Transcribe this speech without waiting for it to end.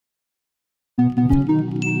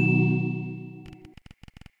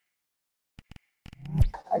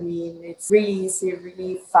mean, it's really easy,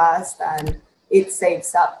 really fast, and it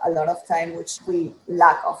saves up a lot of time, which we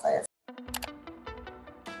lack of it.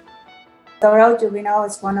 Dorel Juvenile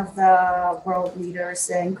is one of the world leaders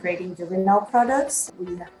in creating juvenile products.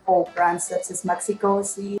 We hold brands such as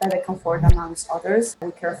Maxi-Cosi, the Comfort, amongst others.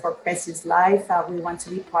 We care for Precious Life. We want to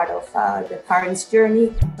be part of the parents'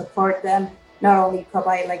 journey, support them, not only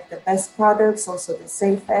provide like the best products, also the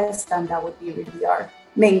safest, and that would be really our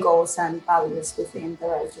main goals and values within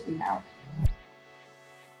Dorel Juvenile.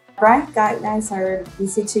 Brand guidelines are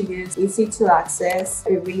easy to use, easy to access.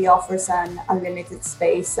 It really offers an unlimited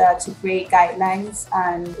space to create guidelines,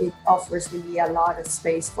 and it offers really a lot of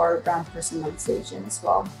space for brand personalization as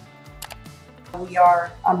well. We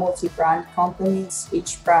are a multi-brand company.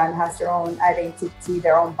 Each brand has their own identity,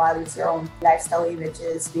 their own values, their own lifestyle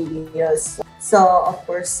images, videos. So, of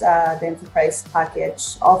course, the enterprise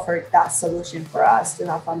package offered that solution for us to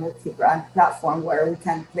have a multi-brand platform where we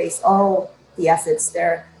can place all the assets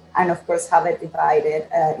there, and of course have it divided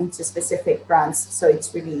into specific brands. So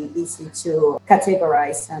it's really easy to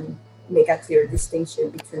categorize and make a clear distinction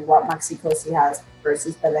between what Maxi-Cosi has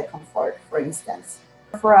versus Bynder Comfort, for instance.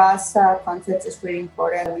 For us, content is really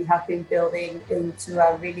important. We have been building into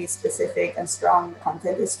a really specific and strong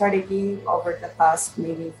content strategy over the past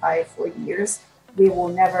maybe 4 years. We will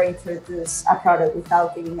never introduce a product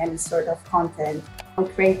without giving any sort of content. We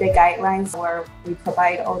create the guidelines where we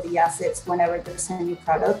provide all the assets whenever there's a new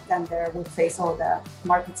product, and there we place all the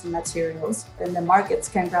marketing materials. Then the markets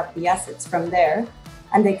can grab the assets from there,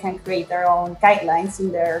 and they can create their own guidelines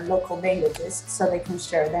in their local languages so they can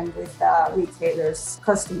share them with retailers,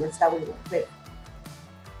 customers that we work with.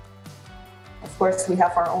 Of course, we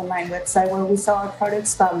have our online website where we sell our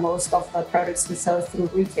products, but most of the products we sell through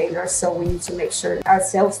retailers. So we need to make sure our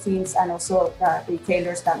sales teams and also the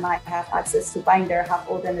retailers that might have access to Bynder have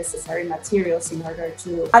all the necessary materials in order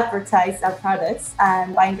to advertise our products.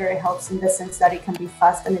 And Bynder helps in the sense that it can be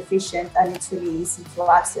fast and efficient, and it's really easy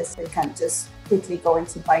to access. You can just quickly go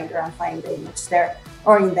into Bynder and find the image there,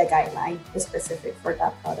 or in the guideline specific for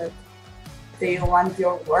that product. Do you want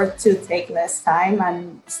your work to take less time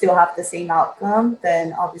and still have the same outcome?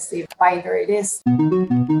 Then obviously Bynder it is.